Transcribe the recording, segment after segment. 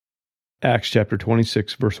Acts chapter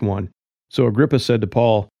 26, verse 1. So Agrippa said to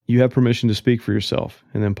Paul, "You have permission to speak for yourself."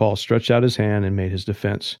 And then Paul stretched out his hand and made his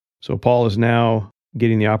defense. So Paul is now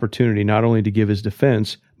getting the opportunity not only to give his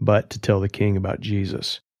defense, but to tell the king about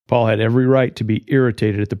Jesus. Paul had every right to be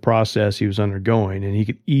irritated at the process he was undergoing, and he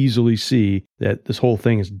could easily see that this whole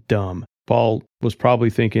thing is dumb. Paul was probably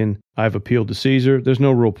thinking, I've appealed to Caesar. There's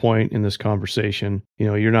no real point in this conversation.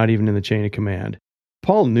 You're not even in the chain of command.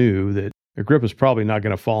 Paul knew that Agrippa's probably not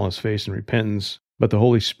going to fall on his face in repentance, but the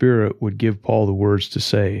Holy Spirit would give Paul the words to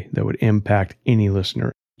say that would impact any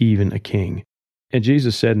listener, even a king. And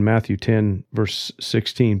Jesus said in Matthew 10, verse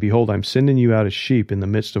 16, "Behold, I'm sending you out as sheep in the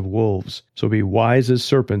midst of wolves. So be wise as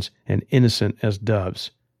serpents and innocent as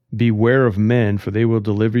doves. Beware of men, for they will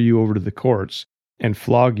deliver you over to the courts and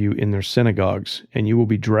flog you in their synagogues, and you will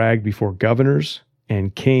be dragged before governors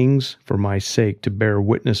and kings for my sake to bear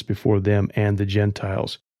witness before them and the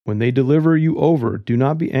Gentiles. When they deliver you over, do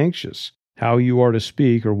not be anxious how you are to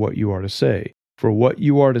speak or what you are to say. For what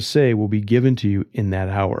you are to say will be given to you in that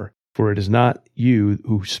hour. For it is not you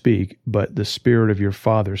who speak, but the Spirit of your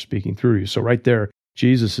Father speaking through you." So right there,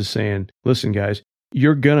 Jesus is saying, listen, guys,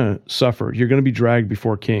 you're going to suffer. You're going to be dragged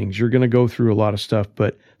before kings. You're going to go through a lot of stuff,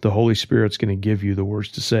 but the Holy Spirit's going to give you the words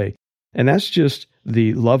to say. And that's just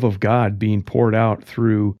the love of God being poured out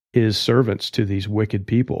through his servants to these wicked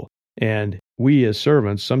people. And we as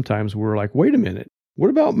servants, sometimes we're like, wait a minute, what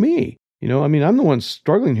about me? I'm the one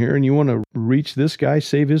struggling here, and you want to reach this guy,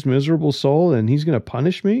 save his miserable soul, and he's going to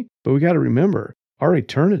punish me? But we got to remember, our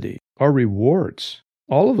eternity, our rewards,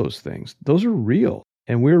 all of those things, those are real.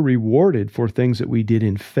 And we're rewarded for things that we did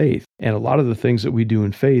in faith. And a lot of the things that we do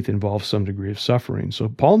in faith involve some degree of suffering. So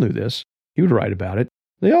Paul knew this. He would write about it.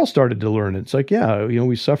 They all started to learn it. It's like,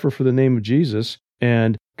 we suffer for the name of Jesus,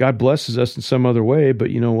 and God blesses us in some other way,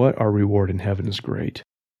 but you know what? Our reward in heaven is great.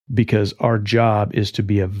 Because our job is to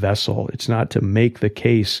be a vessel. It's not to make the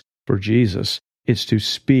case for Jesus. It's to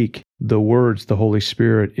speak the words the Holy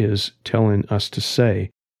Spirit is telling us to say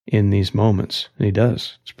in these moments. And he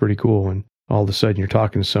does. It's pretty cool when all of a sudden you're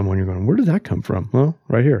talking to someone, you're going, where did that come from? Well,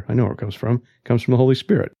 right here. I know where it comes from. It comes from the Holy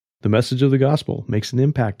Spirit. The message of the gospel makes an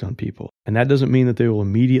impact on people. And that doesn't mean that they will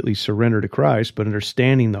immediately surrender to Christ, but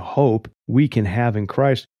understanding the hope we can have in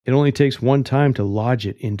Christ, it only takes one time to lodge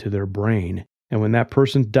it into their brain. And when that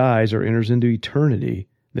person dies or enters into eternity,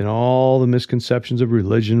 then all the misconceptions of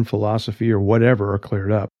religion, philosophy, or whatever are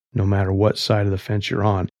cleared up. No matter what side of the fence you're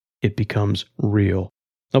on, it becomes real.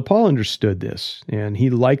 Now, Paul understood this, and he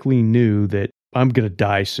likely knew that I'm going to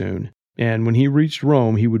die soon. And when he reached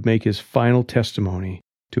Rome, he would make his final testimony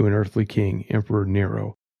to an earthly king, Emperor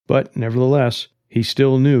Nero. But nevertheless, he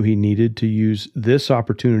still knew he needed to use this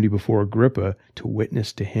opportunity before Agrippa to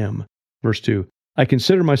witness to him. Verse 2, "I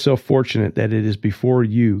consider myself fortunate that it is before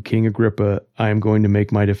you, King Agrippa, I am going to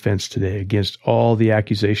make my defense today against all the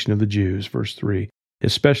accusation of the Jews." Verse 3,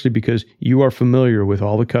 "Especially because you are familiar with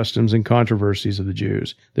all the customs and controversies of the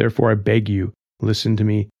Jews. Therefore, I beg you, listen to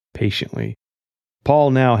me patiently."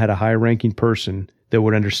 Paul now had a high-ranking person that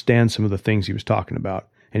would understand some of the things he was talking about,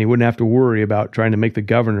 and he wouldn't have to worry about trying to make the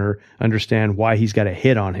governor understand why he's got a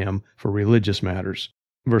hit on him for religious matters.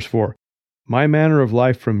 Verse 4, "My manner of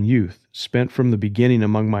life from youth, spent from the beginning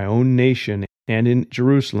among my own nation and in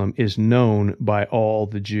Jerusalem, is known by all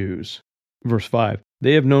the Jews." Verse 5,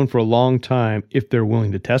 "They have known for a long time, if they're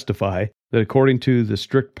willing to testify, that according to the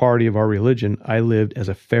strict party of our religion, I lived as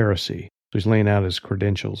a Pharisee." So he's laying out his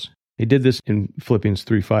credentials. He did this in Philippians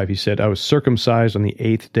 3:5. He said, "I was circumcised on the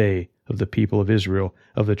 8th day of the people of Israel,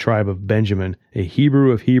 of the tribe of Benjamin, a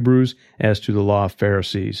Hebrew of Hebrews, as to the law of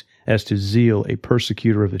Pharisees, as to zeal, a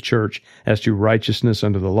persecutor of the church, as to righteousness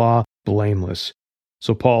under the law, blameless."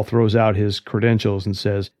 So Paul throws out his credentials and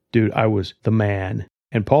says, dude, I was the man.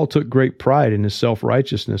 And Paul took great pride in his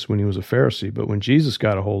self-righteousness when he was a Pharisee, but when Jesus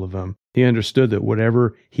got a hold of him, he understood that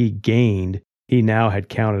whatever he gained, he now had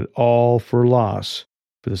counted all for loss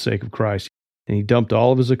for the sake of Christ. And he dumped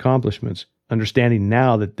all of his accomplishments, understanding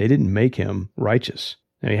now that they didn't make him righteous.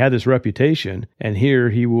 Now, he had this reputation, and here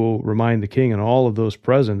he will remind the king and all of those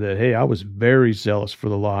present that, hey, I was very zealous for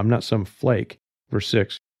the law. I'm not some flake. Verse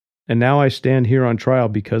 6, "And now I stand here on trial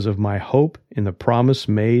because of my hope in the promise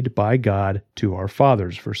made by God to our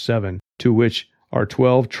fathers." Verse 7, "To which our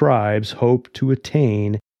 12 tribes hope to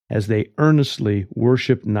attain as they earnestly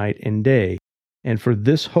worship night and day. And for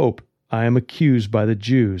this hope I am accused by the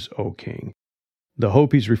Jews, O king." The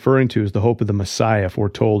hope he's referring to is the hope of the Messiah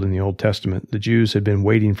foretold in the Old Testament. The Jews had been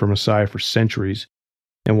waiting for Messiah for centuries.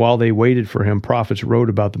 And while they waited for him, prophets wrote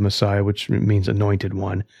about the Messiah, which means anointed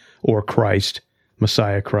one, or Christ.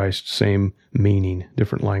 Messiah, Christ, same meaning,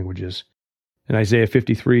 different languages. In Isaiah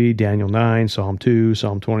 53, Daniel 9, Psalm 2,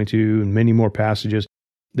 Psalm 22, and many more passages,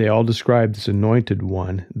 they all describe this anointed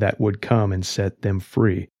one that would come and set them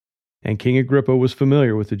free. And King Agrippa was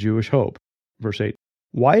familiar with the Jewish hope. Verse 8,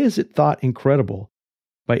 why is it thought incredible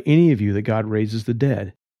by any of you that God raises the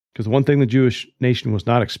dead? Because one thing the Jewish nation was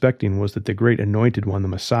not expecting was that the great anointed one, the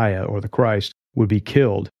Messiah or the Christ, would be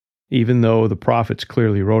killed, even though the prophets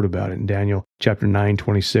clearly wrote about it. In Daniel chapter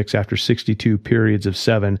 9:26, after 62 periods of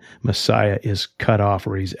 7, Messiah is cut off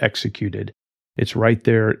or he's executed. It's right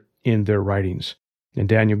there in their writings. And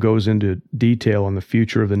Daniel goes into detail on the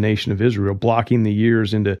future of the nation of Israel, blocking the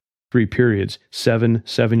years into 3 periods, 7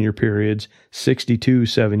 7-year periods, 62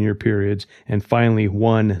 7-year periods, and finally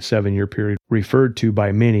 1 7-year period, referred to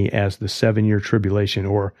by many as the 7-year tribulation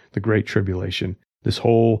or the Great Tribulation. This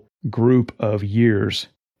whole group of years,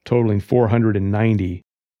 totaling 490,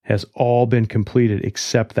 has all been completed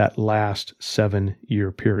except that last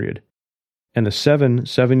 7-year period. And the 7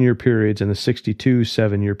 7-year periods and the 62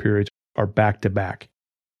 7-year periods are back to back.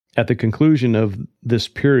 At the conclusion of this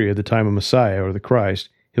period, the time of Messiah or the Christ,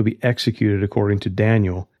 he'll be executed according to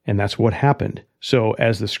Daniel, and that's what happened. So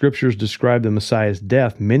as the scriptures describe the Messiah's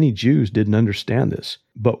death, many Jews didn't understand this.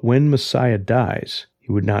 But when Messiah dies,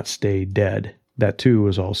 he would not stay dead. That too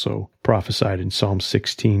was also prophesied in Psalm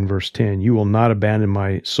 16, verse 10. You will not abandon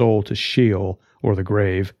my soul to Sheol or the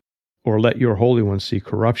grave, or let your Holy One see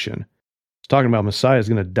corruption. It's talking about Messiah is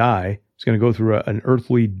going to die. He's going to go through an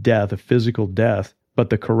earthly death, a physical death. But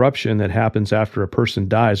the corruption that happens after a person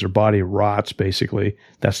dies, their body rots basically,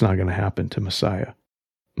 that's not going to happen to Messiah.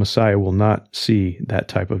 Messiah will not see that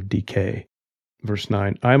type of decay. Verse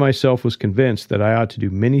 9, I myself was convinced that I ought to do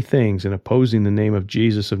many things in opposing the name of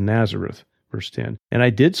Jesus of Nazareth. Verse 10, and I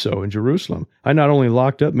did so in Jerusalem. I not only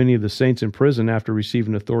locked up many of the saints in prison after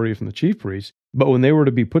receiving authority from the chief priests, but when they were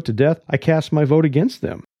to be put to death, I cast my vote against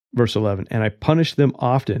them. Verse 11, and I punished them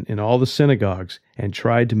often in all the synagogues and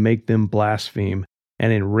tried to make them blaspheme.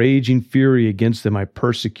 And in raging fury against them, I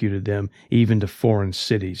persecuted them even to foreign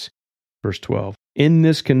cities. Verse 12, in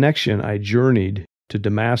this connection, I journeyed to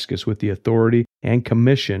Damascus with the authority and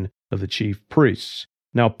commission of the chief priests.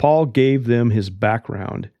 Now, Paul gave them his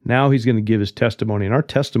background. Now he's going to give his testimony. And our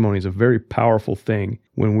testimony is a very powerful thing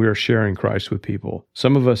when we're sharing Christ with people.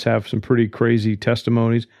 Some of us have some pretty crazy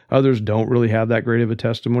testimonies. Others don't really have that great of a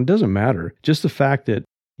testimony. It doesn't matter. Just the fact that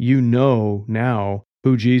you know now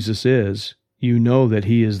who Jesus is. You know that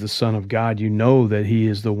he is the Son of God. You know that he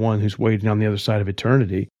is the one who's waiting on the other side of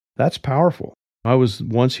eternity. That's powerful. I was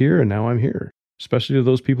once here and now I'm here, especially to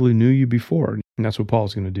those people who knew you before. And that's what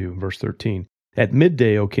Paul's going to do in verse 13. At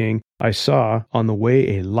midday, O king, I saw on the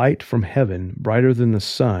way a light from heaven, brighter than the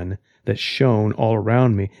sun, that shone all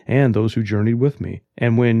around me and those who journeyed with me.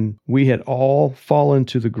 And when we had all fallen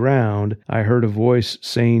to the ground, I heard a voice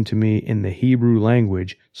saying to me in the Hebrew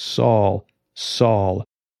language, Saul, Saul,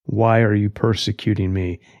 why are you persecuting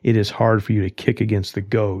me? It is hard for you to kick against the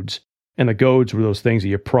goads. And the goads were those things that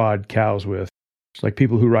you prod cows with. It's like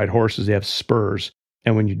people who ride horses, they have spurs.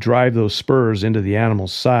 And when you drive those spurs into the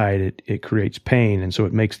animal's side, it creates pain, and so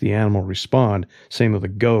it makes the animal respond. Same with a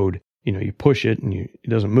goad. You know, you push it, and it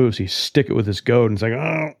doesn't move, so you stick it with this goad, and it's like,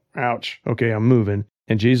 oh, ouch, okay, I'm moving.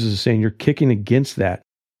 And Jesus is saying, you're kicking against that.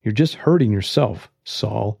 You're just hurting yourself,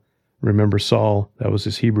 Saul. Remember Saul? That was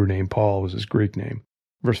his Hebrew name. Paul was his Greek name.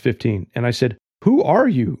 Verse 15, and I said, who are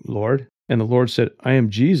you, Lord? And the Lord said, I am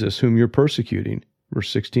Jesus, whom you're persecuting. Verse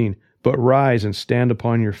 16, but rise and stand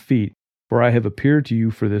upon your feet, for I have appeared to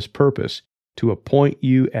you for this purpose, to appoint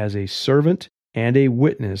you as a servant and a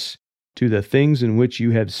witness to the things in which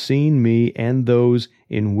you have seen me and those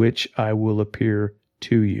in which I will appear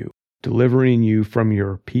to you, delivering you from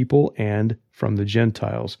your people and from the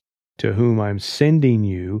Gentiles, to whom I'm sending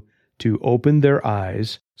you to open their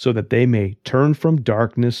eyes, so that they may turn from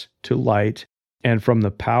darkness to light and from the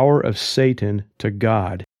power of Satan to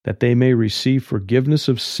God, that they may receive forgiveness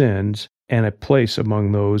of sins and a place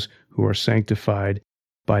among those who are sanctified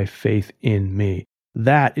by faith in me.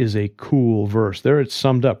 That is a cool verse. There it's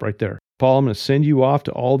summed up right there. Paul, I'm going to send you off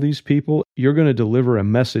to all these people. You're going to deliver a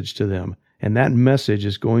message to them. And that message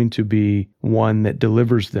is going to be one that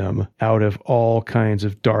delivers them out of all kinds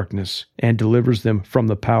of darkness and delivers them from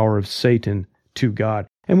the power of Satan to God.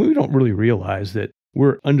 And we don't really realize that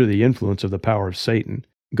we're under the influence of the power of Satan.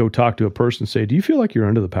 Go talk to a person and say, do you feel like you're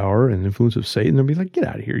under the power and influence of Satan? They'll be like, get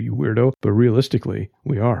out of here, you weirdo. But realistically,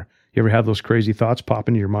 we are. You ever have those crazy thoughts pop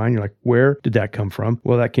into your mind? You're like, where did that come from?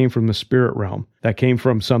 Well, that came from the spirit realm. That came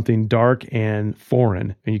from something dark and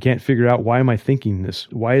foreign. And you can't figure out, why am I thinking this?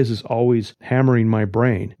 Why is this always hammering my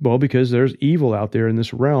brain? Well, because there's evil out there in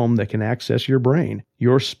this realm that can access your brain.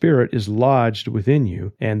 Your spirit is lodged within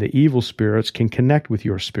you, and the evil spirits can connect with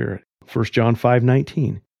your spirit. 1 John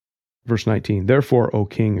 5:19. Verse 19, therefore, O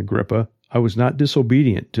King Agrippa, I was not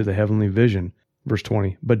disobedient to the heavenly vision. Verse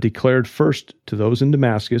 20, but declared first to those in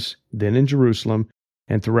Damascus, then in Jerusalem,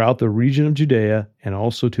 and throughout the region of Judea, and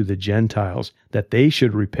also to the Gentiles, that they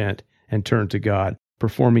should repent and turn to God,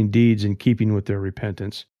 performing deeds in keeping with their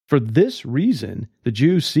repentance. For this reason, the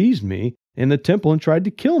Jews seized me in the temple and tried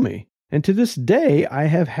to kill me. And to this day, I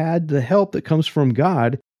have had the help that comes from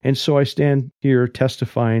God, and so I stand here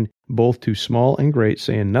testifying both to small and great,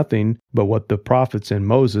 saying nothing but what the prophets and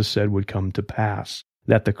Moses said would come to pass,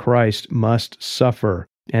 that the Christ must suffer,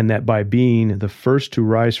 and that by being the first to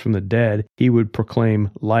rise from the dead, he would proclaim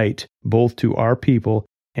light both to our people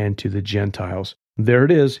and to the Gentiles. There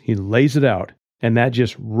it is. He lays it out, and that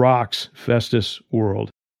just rocks Festus' world.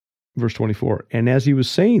 Verse 24, and as he was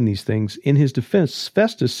saying these things in his defense,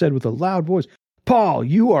 Festus said with a loud voice, Paul,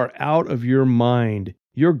 you are out of your mind.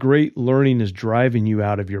 Your great learning is driving you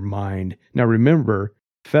out of your mind. Now remember,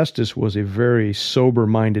 Festus was a very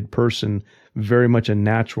sober-minded person, very much a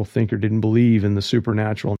natural thinker, didn't believe in the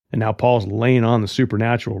supernatural. And now Paul's laying on the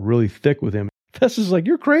supernatural really thick with him. Festus is like,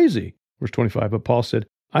 you're crazy. Verse 25, but Paul said,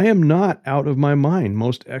 I am not out of my mind,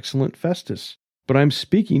 most excellent Festus, but I'm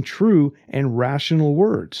speaking true and rational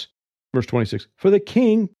words. Verse 26, for the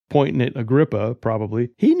king, pointing at Agrippa probably,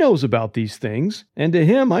 he knows about these things, and to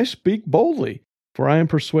him I speak boldly. For I am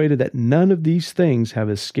persuaded that none of these things have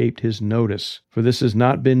escaped his notice, for this has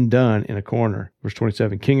not been done in a corner. Verse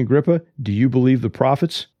 27, King Agrippa, do you believe the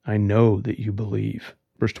prophets? I know that you believe.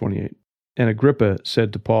 Verse 28, and Agrippa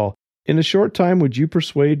said to Paul, in a short time would you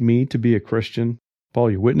persuade me to be a Christian?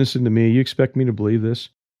 Paul, you're witnessing to me. You expect me to believe this?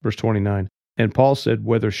 Verse 29, and Paul said,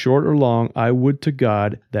 whether short or long, I would to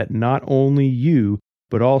God that not only you,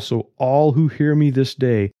 but also all who hear me this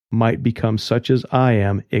day might become such as I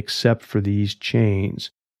am, except for these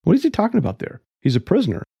chains. What is he talking about there? He's a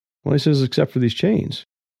prisoner. Well, he says, except for these chains.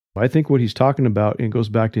 I think what he's talking about, and it goes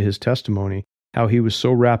back to his testimony, how he was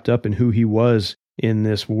so wrapped up in who he was in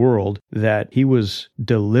this world that he was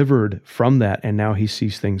delivered from that, and now he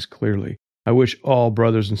sees things clearly. I wish all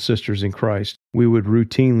brothers and sisters in Christ, we would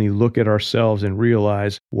routinely look at ourselves and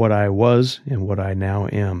realize what I was and what I now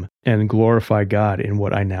am, and glorify God in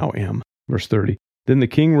what I now am. Verse 30. Then the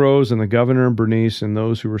king rose, and the governor and Bernice and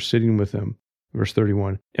those who were sitting with him. Verse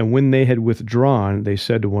 31. And when they had withdrawn, they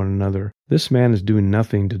said to one another, this man is doing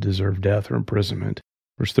nothing to deserve death or imprisonment.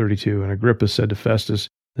 Verse 32. And Agrippa said to Festus,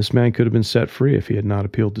 this man could have been set free if he had not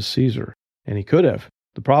appealed to Caesar. And he could have.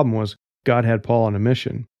 The problem was, God had Paul on a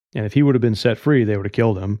mission. And if he would have been set free, they would have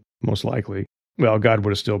killed him, most likely. Well, God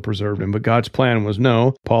would have still preserved him. But God's plan was,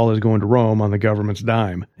 no, Paul is going to Rome on the government's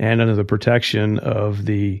dime and under the protection of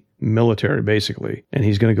the military, basically. And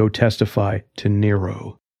he's going to go testify to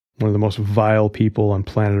Nero, one of the most vile people on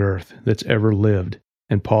planet Earth that's ever lived.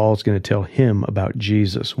 And Paul's going to tell him about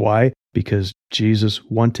Jesus. Why? Because Jesus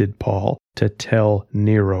wanted Paul to tell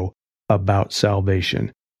Nero about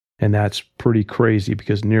salvation. And that's pretty crazy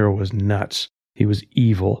because Nero was nuts. He was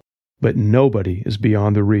evil. But nobody is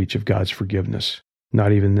beyond the reach of God's forgiveness.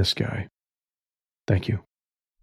 Not even this guy. Thank you.